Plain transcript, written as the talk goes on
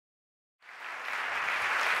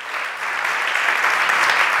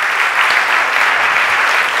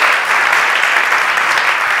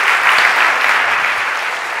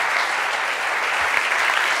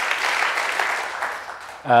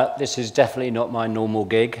This is definitely not my normal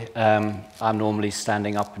gig. I'm normally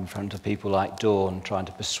standing up in front of people like Dawn, trying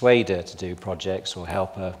to persuade her to do projects or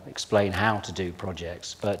help her explain how to do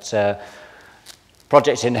projects. But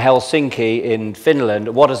projects in Helsinki in Finland,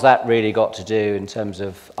 what has that really got to do in terms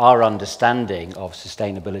of our understanding of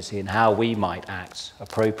sustainability and how we might act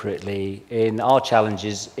appropriately in our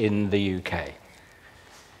challenges in the UK?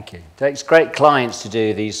 Thank you. It takes great clients to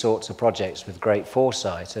do these sorts of projects with great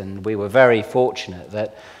foresight, and we were very fortunate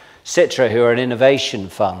that Sitra, who are an innovation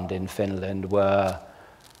fund in Finland, were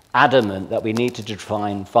adamant that we needed to try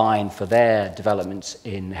and find for their developments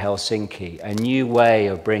in Helsinki a new way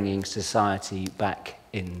of bringing society back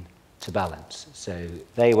into balance. So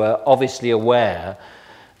they were obviously aware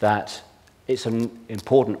that it's an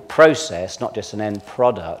important process, not just an end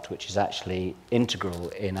product, which is actually integral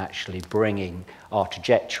in actually bringing our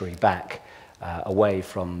trajectory back away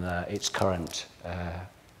from its current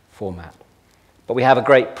format. But we have a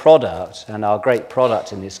great product, and our great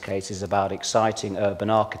product in this case is about exciting urban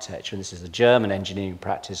architecture. And this is a German engineering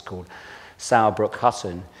practice called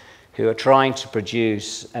Sauerbruch-Hutton, who are trying to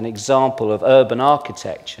produce an example of urban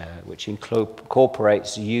architecture which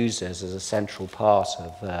incorporates users as a central part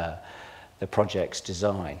of the project's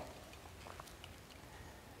design.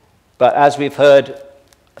 But as we've heard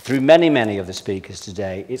through many of the speakers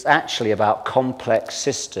today, it's actually about complex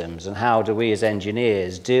systems and how do we as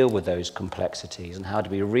engineers deal with those complexities and how do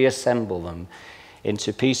we reassemble them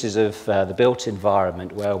into pieces of the built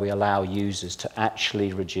environment where we allow users to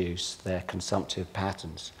actually reduce their consumptive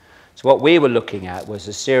patterns. So what we were looking at was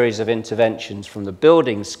a series of interventions from the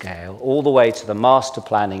building scale all the way to the master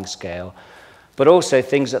planning scale, but also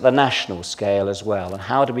things at the national scale as well. And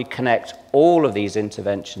how do we connect all of these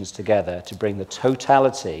interventions together to bring the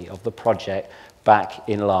totality of the project back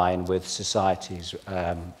in line with society's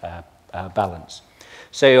balance?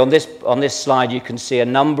 So on this slide, you can see a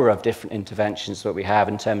number of different interventions that we have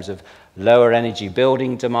in terms of lower energy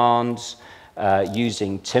building demands,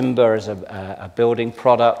 using timber as a building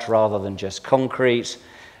product rather than just concrete,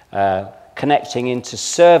 connecting into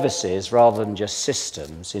services rather than just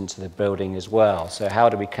systems into the building as well. So how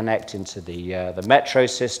do we connect into the metro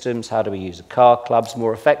systems? How do we use the car clubs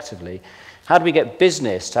more effectively? How do we get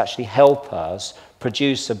business to actually help us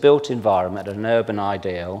produce a built environment, an urban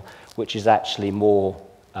ideal, which is actually more,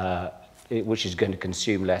 which is going to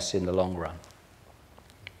consume less in the long run?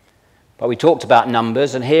 But we talked about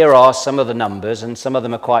numbers, and here are some of the numbers, and some of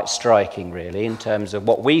them are quite striking, really, in terms of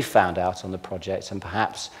what we found out on the project, and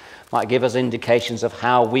perhaps might give us indications of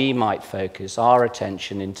how we might focus our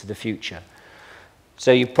attention into the future.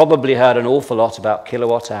 So you've probably heard an awful lot about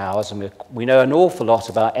kilowatt hours, and we know an awful lot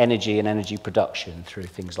about energy and energy production through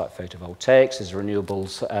things like photovoltaics as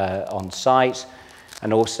renewables on site,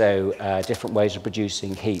 and also different ways of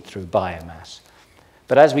producing heat through biomass.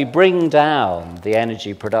 But as we bring down the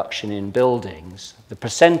energy production in buildings, the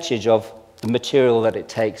percentage of the material that it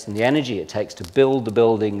takes and the energy it takes to build the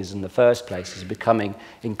buildings in the first place is becoming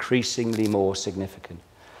increasingly more significant.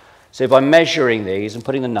 So by measuring these and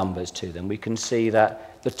putting the numbers to them, we can see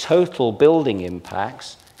that the total building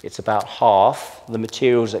impacts, it's about half the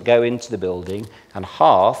materials that go into the building and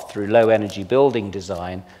half, through low energy building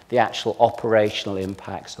design, the actual operational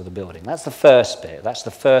impacts of the building. That's the first bit, that's the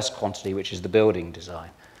first quantity, which is the building design.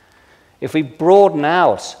 If we broaden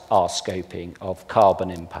out our scoping of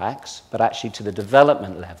carbon impacts, but actually to the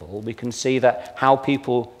development level, we can see that how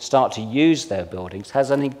people start to use their buildings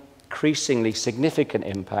has an increasingly significant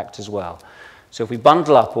impact as well. So if we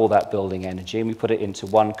bundle up all that building energy and we put it into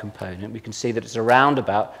one component, we can see that it's around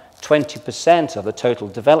about 20% of the total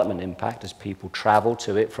development impact as people travel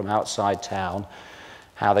to it from outside town,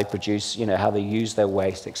 how they produce, how they use their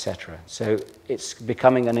waste, etc. So it's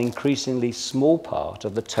becoming an increasingly small part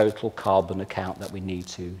of the total carbon account that we need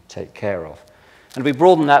to take care of. And we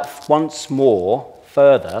broaden that once more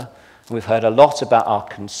further, and we've heard a lot about our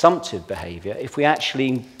consumptive behavior. If we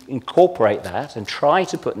actually incorporate that and try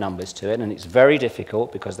to put numbers to it, and it's very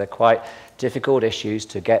difficult because they're quite difficult issues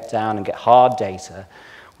to get down and get hard data,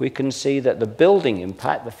 we can see that the building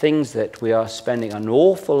impact, the things that we are spending an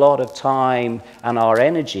awful lot of time and our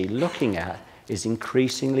energy looking at, is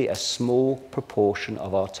increasingly a small proportion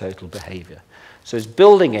of our total behavior. So as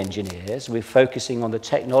building engineers, we're focusing on the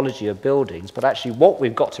technology of buildings, but actually what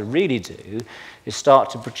we've got to really do is start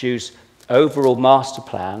to produce overall master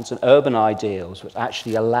plans and urban ideals which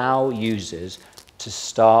actually allow users to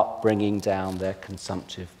start bringing down their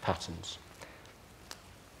consumptive patterns.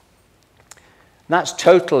 That's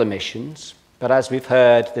total emissions, but as we've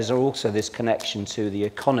heard, there's also this connection to the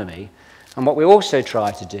economy And what we also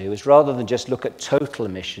try to do is, rather than just look at total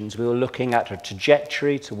emissions, we were looking at a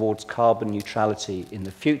trajectory towards carbon neutrality in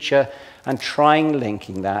the future and trying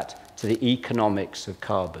linking that to the economics of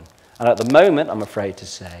carbon. And at the moment, I'm afraid to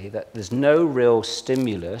say that there's no real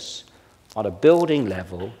stimulus on a building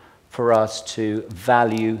level for us to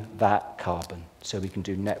value that carbon. So we can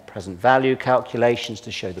do net present value calculations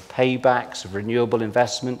to show the paybacks of renewable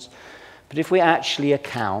investments. But if we actually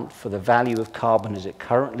account for the value of carbon as it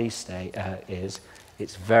currently is,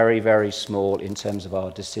 it's very, very small in terms of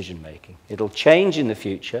our decision making. It'll change in the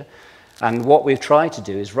future. And what we've tried to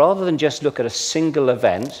do is, rather than just look at a single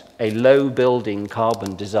event, a low building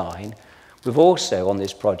carbon design, we've also on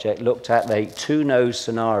this project looked at a two-nose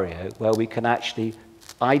scenario where we can actually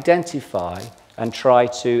identify and try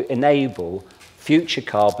to enable future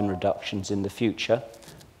carbon reductions in the future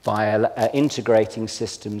by integrating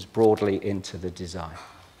systems broadly into the design.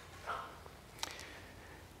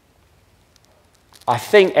 I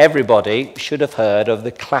think everybody should have heard of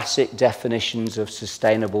the classic definitions of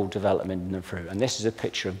sustainable development in the fruit. And this is a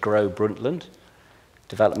picture of Grow Brundtland,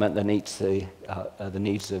 development that meets the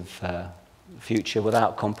needs of future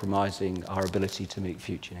without compromising our ability to meet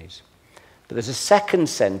future needs. But there's a second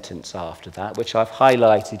sentence after that, which I've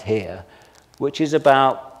highlighted here, which is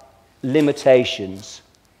about limitations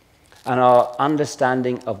and our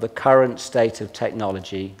understanding of the current state of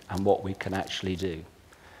technology and what we can actually do.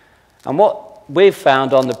 And what we've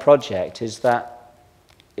found on the project is that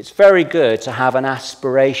it's very good to have an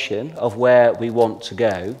aspiration of where we want to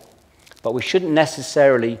go, but we shouldn't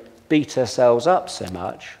necessarily beat ourselves up so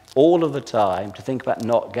much all of the time to think about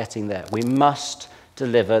not getting there. We must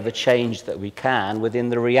deliver the change that we can within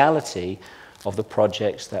the reality of the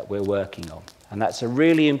projects that we're working on. And that's a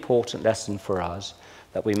really important lesson for us,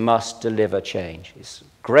 that we must deliver change. It's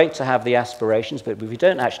great to have the aspirations, but if we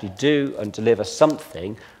don't actually do and deliver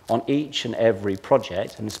something on each and every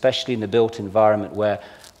project, and especially in the built environment where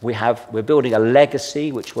we're building a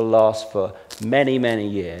legacy which will last for many, many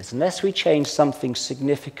years, unless we change something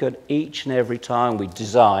significant each and every time we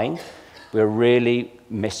design, we're really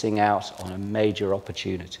missing out on a major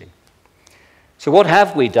opportunity. So what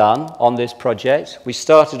have we done on this project? We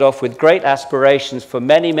started off with great aspirations for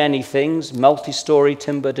many, many things. Multi-story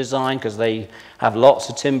timber design, because they have lots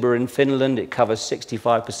of timber in Finland. It covers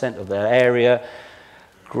 65% of their area.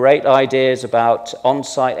 Great ideas about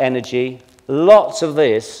on-site energy. Lots of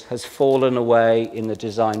this has fallen away in the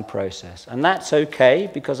design process. And that's okay,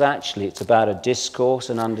 because actually it's about a discourse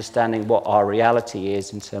and understanding what our reality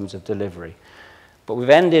is in terms of delivery. But we've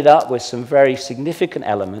ended up with some very significant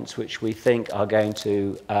elements which we think are going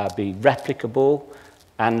to be replicable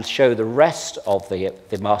and show the rest of the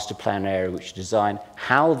master plan area which design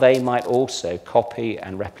how they might also copy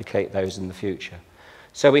and replicate those in the future.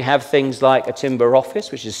 So we have things like a timber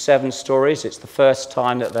office, which is 7 stories. It's the first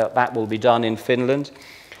time that will be done in Finland.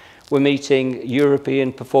 We're meeting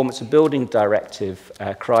European Performance of Building Directive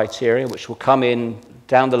criteria, which will come in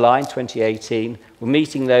down the line, 2018. We're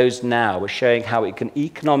meeting those now. We're showing how it can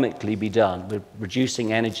economically be done. We're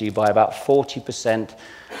reducing energy by about 40%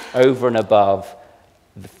 over and above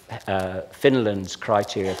Finland's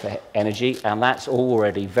criteria for energy, and that's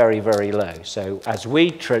already very, very low. So as we,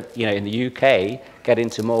 in the UK, get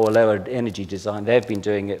into more lower energy design, they've been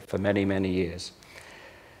doing it for many, many years.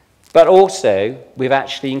 But also, we've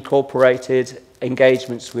actually incorporated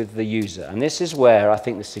engagements with the user. And this is where I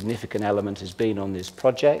think the significant element has been on this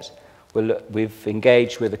project. We've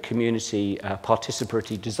engaged with a community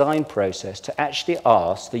participatory design process to actually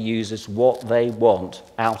ask the users what they want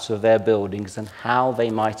out of their buildings and how they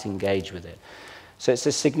might engage with it. So it's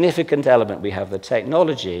a significant element. We have the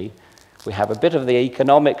technology, we have a bit of the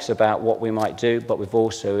economics about what we might do, but we've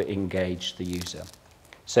also engaged the user.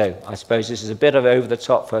 So I suppose this is a bit of over the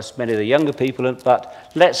top for many of the younger people,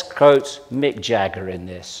 but let's quote Mick Jagger in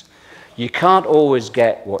this. You can't always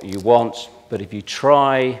get what you want, but if you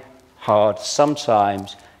try hard,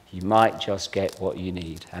 sometimes you might just get what you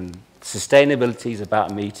need. And sustainability is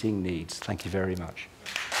about meeting needs. Thank you very much.